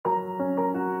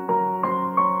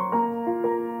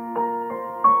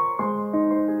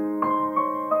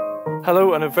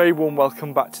Hello and a very warm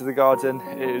welcome back to the garden.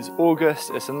 It is August,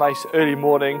 it's a nice early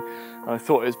morning and I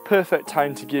thought it was perfect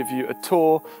time to give you a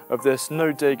tour of this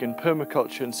no-dig and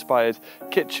permaculture inspired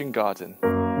kitchen garden.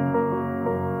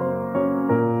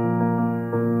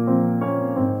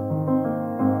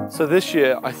 So this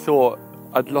year I thought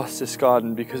I'd lost this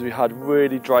garden because we had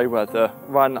really dry weather,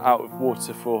 ran out of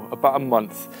water for about a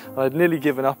month and I'd nearly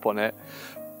given up on it.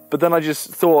 But then I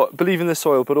just thought, believe in the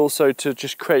soil, but also to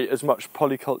just create as much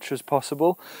polyculture as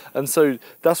possible. And so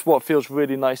that's what feels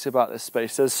really nice about this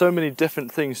space. There's so many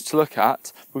different things to look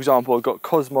at. For example, I've got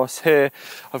cosmos here,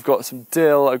 I've got some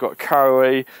dill, I've got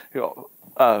caraway, I've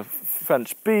got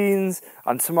French beans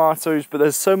and tomatoes, but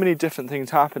there's so many different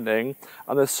things happening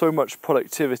and there's so much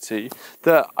productivity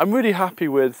that I'm really happy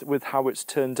with how it's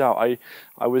turned out.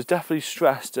 I was definitely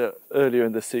stressed earlier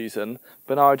in the season,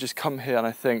 but now I just come here and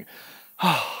I think,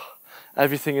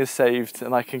 everything is saved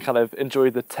and I can kind of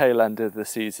enjoy the tail end of the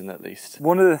season at least.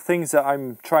 One of the things that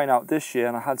I'm trying out this year,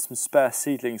 and I had some spare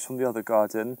seedlings from the other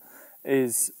garden,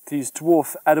 is these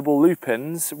dwarf edible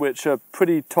lupins, which are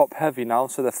pretty top heavy now,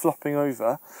 so they're flopping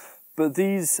over. But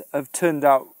these have turned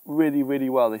out really, really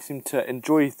well. They seem to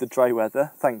enjoy the dry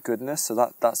weather, thank goodness,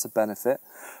 so that's a benefit.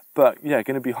 But yeah,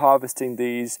 going to be harvesting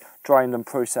these, drying them,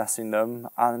 processing them,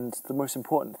 and the most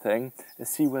important thing is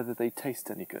see whether they taste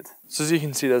any good. So as you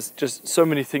can see, there's just so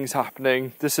many things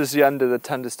happening. This is the end of the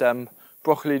tender stem.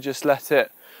 Broccoli, just let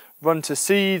it run to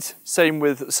seed. Same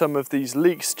with some of these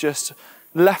leeks, just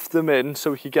left them in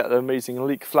so we could get the amazing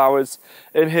leek flowers.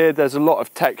 In here, there's a lot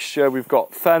of texture. We've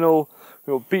got fennel,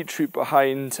 we've got beetroot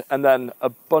behind, and then a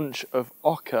bunch of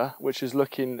oca, which is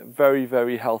looking very,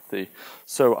 very healthy.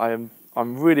 So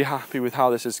I'm really happy with how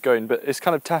this is going, but it's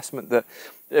kind of testament that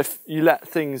if you let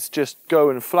things just go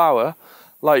and flower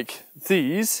like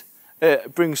these,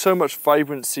 it brings so much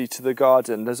vibrancy to the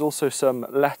garden. There's also some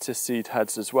lettuce seed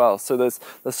heads as well. So there's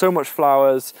so much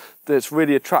flowers that's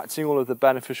really attracting all of the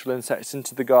beneficial insects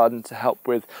into the garden to help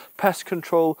with pest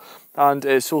control, and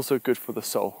it's also good for the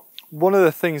soul. One of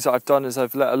the things that I've done is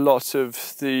I've let a lot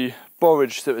of the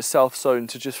borage that was self-sown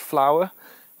to just flower.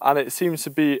 And it seems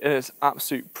to be in its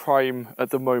absolute prime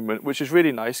at the moment, which is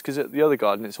really nice because at the other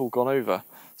garden it's all gone over.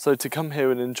 So to come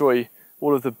here and enjoy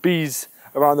all of the bees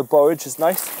around the borage is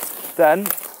nice. Then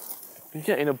we're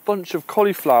getting a bunch of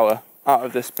cauliflower out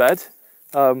of this bed,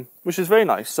 which is very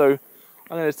nice. So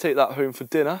I'm going to take that home for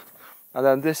dinner. And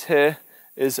then this here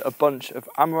is a bunch of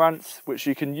amaranth, which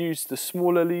you can use the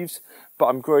smaller leaves, but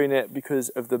I'm growing it because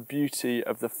of the beauty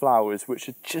of the flowers, which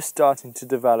are just starting to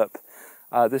develop.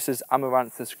 This is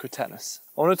Amaranthus cretenus.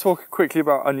 I want to talk quickly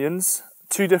about onions.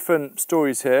 Two different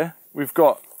stories here. We've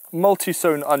got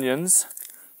multi-sown onions.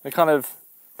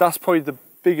 That's probably the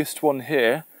biggest one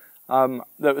here,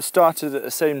 that was started at the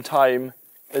same time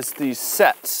as these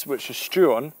sets, which are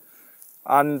strewn.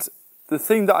 And the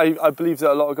thing that I believe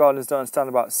that a lot of gardeners don't understand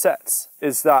about sets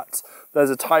is that there's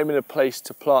a time and a place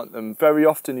to plant them. Very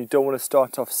often you don't want to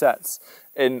start off sets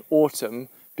in autumn,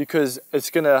 because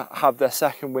it's going to have their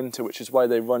second winter, which is why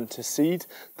they run to seed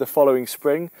the following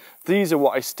spring. These are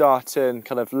what I start in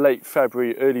kind of late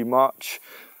February, early March,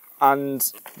 and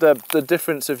the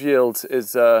difference of yield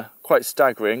is quite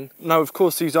staggering. Now, of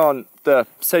course, these aren't the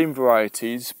same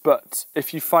varieties, but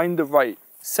if you find the right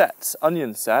sets,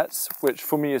 onion sets, which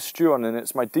for me is strewn and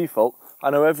it's my default, I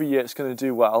know every year it's going to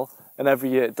do well, and every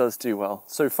year it does do well.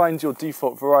 So find your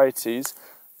default varieties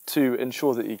to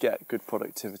ensure that you get good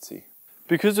productivity.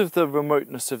 Because of the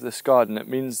remoteness of this garden, it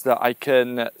means that I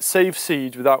can save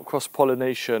seed without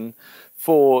cross-pollination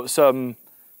for some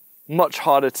much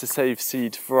harder to save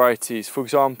seed varieties. For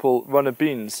example, runner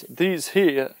beans. These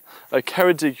here are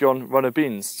Ceredigion runner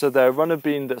beans. So they're a runner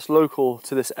bean that's local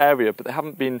to this area, but they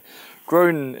haven't been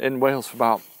grown in Wales for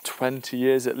about 20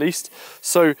 years at least.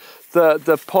 So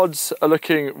the pods are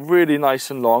looking really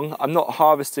nice and long. I'm not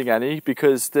harvesting any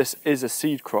because this is a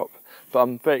seed crop. But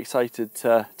I'm very excited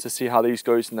to see how these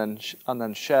goes and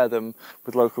then share them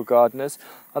with local gardeners.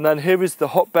 And then here is the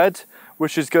hotbed,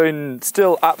 which is going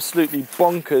still absolutely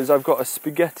bonkers. I've got a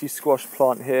spaghetti squash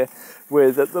plant here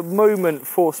with, at the moment,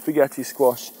 4 spaghetti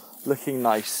squash looking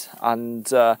nice. And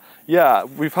yeah,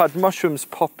 we've had mushrooms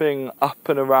popping up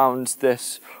and around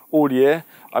this all year.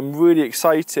 I'm really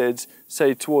excited,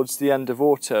 say towards the end of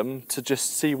autumn, to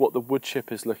just see what the wood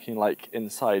chip is looking like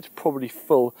inside, probably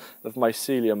full of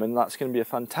mycelium, and that's going to be a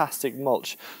fantastic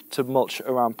mulch to mulch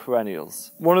around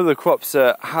perennials. One of the crops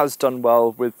that has done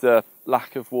well with the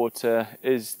lack of water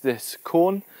is this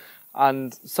corn,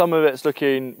 and some of it's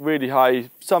looking really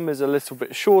high, some is a little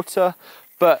bit shorter,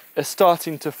 but it's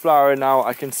starting to flower now.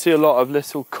 I can see a lot of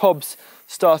little cobs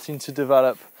starting to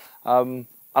develop.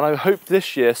 And I hope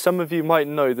this year, some of you might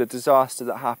know the disaster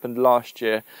that happened last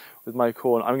year with my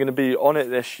corn. I'm going to be on it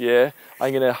this year.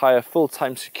 I'm going to hire a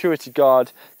full-time security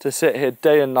guard to sit here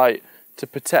day and night to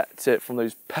protect it from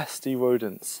those pesky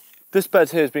rodents. This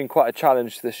bed here has been quite a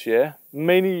challenge this year,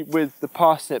 mainly with the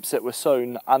parsnips that were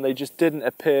sown, and they just didn't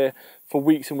appear for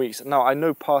weeks and weeks. Now, I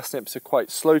know parsnips are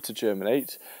quite slow to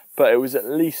germinate, but it was at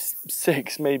least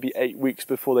 6, maybe 8 weeks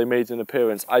before they made an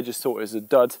appearance. I just thought it was a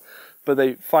dud, but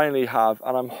they finally have,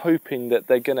 and I'm hoping that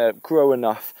they're going to grow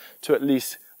enough to at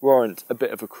least warrant a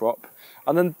bit of a crop.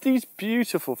 And then these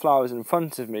beautiful flowers in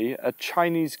front of me are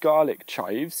Chinese garlic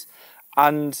chives,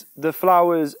 and the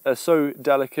flowers are so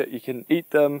delicate. You can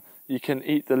eat them, you can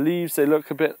eat the leaves. They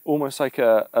look a bit almost like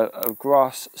a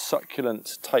grass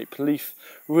succulent type leaf.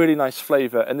 Really nice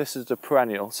flavour, and this is the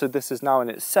perennial. So this is now in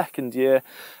its 2nd year,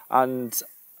 and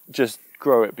just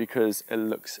grow it because it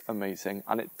looks amazing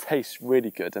and it tastes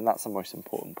really good, and that's the most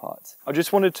important part. I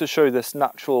just wanted to show this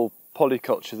natural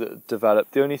polyculture that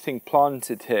developed. The only thing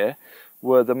planted here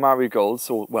were the marigolds,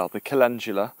 or well, the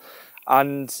calendula,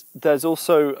 and there's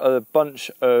also a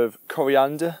bunch of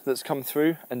coriander that's come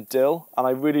through and dill, and I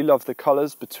really love the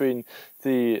colours between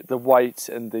the white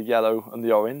and the yellow and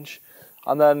the orange.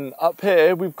 And then up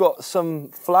here we've got some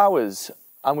flowers,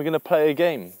 and we're going to play a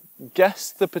game.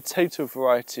 Guess the potato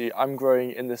variety I'm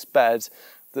growing in this bed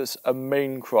that's a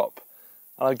main crop.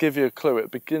 And I'll give you a clue. It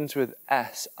begins with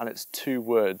S and it's 2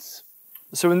 words.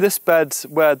 So in this bed,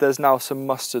 where there's now some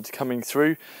mustard coming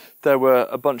through, there were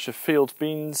a bunch of field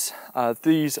beans.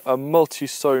 These are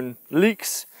multi-sown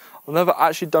leeks. I've never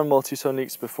actually done multi-sown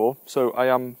leeks before, so I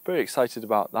am very excited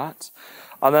about that.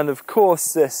 And then of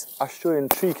course this Australian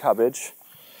tree cabbage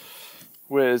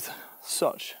with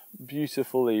such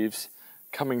beautiful leaves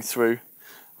coming through,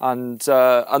 and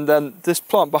then this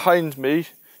plant behind me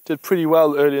did pretty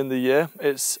well early in the year.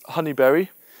 It's honeyberry,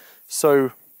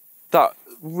 so that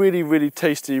really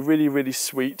tasty, really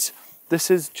sweet.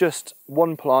 This is just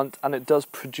one plant and it does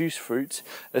produce fruit.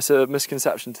 It's a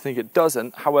misconception to think it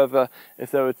doesn't. However,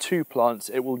 if there are 2 plants,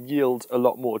 it will yield a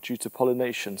lot more due to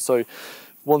pollination. So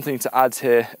one thing to add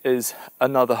here is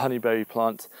another honeyberry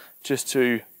plant, just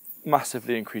to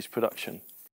massively increase production.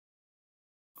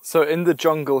 So in the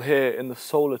jungle here in the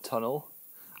solar tunnel,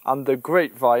 and the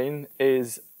grapevine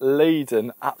is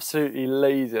laden, absolutely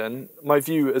laden. My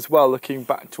view as well, looking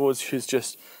back towards you, is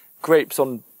just grapes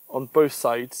on both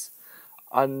sides.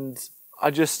 And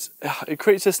it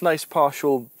creates this nice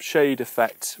partial shade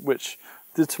effect, which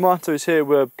the tomatoes here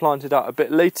were planted out a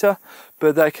bit later,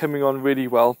 but they're coming on really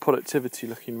well, productivity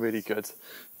looking really good.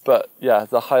 But yeah,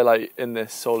 the highlight in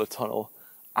this solar tunnel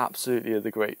absolutely are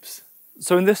the grapes.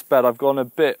 So in this bed I've gone a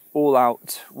bit all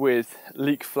out with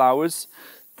leek flowers.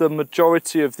 The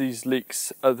majority of these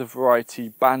leeks are the variety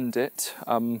Bandit,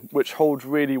 which hold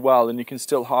really well, and you can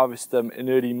still harvest them in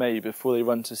early May before they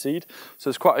run to seed. So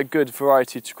it's quite a good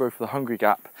variety to grow for the Hungry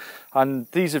Gap. And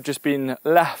these have just been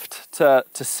left to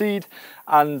seed,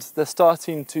 and they're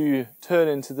starting to turn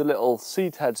into the little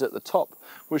seed heads at the top,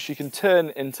 which you can turn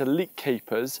into leek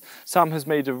capers. Sam has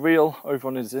made a reel over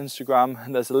on his Instagram,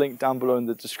 and there's a link down below in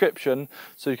the description,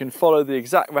 so you can follow the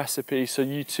exact recipe so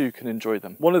you too can enjoy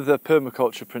them. One of the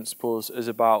permaculture principles is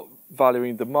about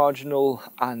valuing the marginal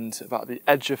and about the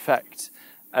edge effect,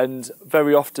 and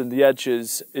very often the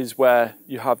edges is where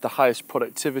you have the highest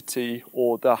productivity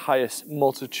or the highest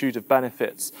multitude of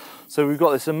benefits. So we've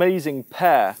got this amazing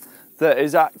pear that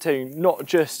is acting not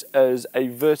just as a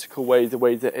vertical way, the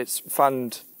way that it's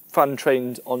fan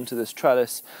trained onto this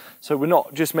trellis. So we're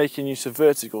not just making use of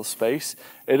vertical space,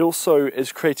 it also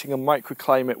is creating a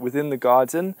microclimate within the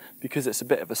garden because it's a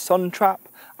bit of a sun trap,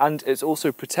 and it's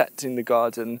also protecting the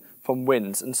garden from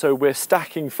winds. And so we're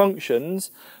stacking functions,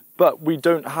 but we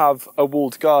don't have a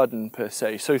walled garden per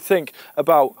se. So think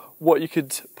about what you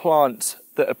could plant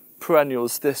that are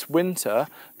perennials this winter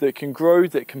that can grow,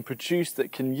 that can produce,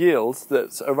 that can yield,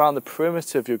 that's around the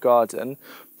perimeter of your garden,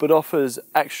 but offers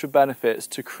extra benefits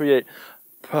to create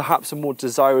perhaps a more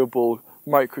desirable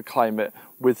microclimate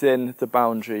within the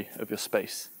boundary of your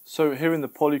space. So here in the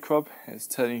polycrop, it's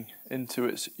turning into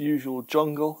its usual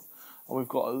jungle, and we've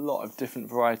got a lot of different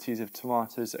varieties of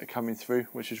tomatoes that are coming through,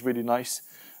 which is really nice.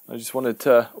 I just wanted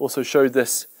to also show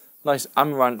this nice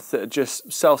amaranth that are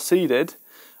just self-seeded,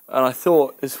 and I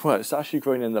thought, it's actually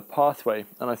growing in the pathway,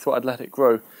 and I thought I'd let it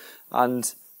grow.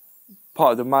 And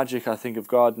part of the magic, I think, of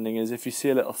gardening is if you see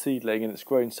a little seedling and it's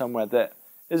growing somewhere that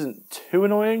isn't too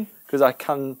annoying, because I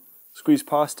can squeeze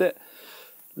past it,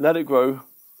 let it grow,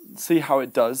 see how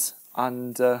it does,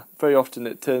 and very often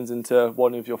it turns into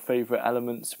one of your favourite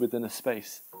elements within a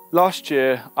space. Last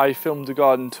year, I filmed a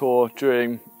garden tour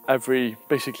during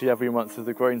basically every month of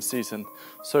the growing season.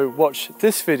 So watch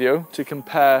this video to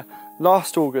compare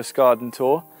last August garden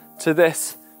tour to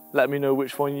this. Let me know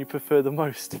which one you prefer the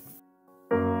most.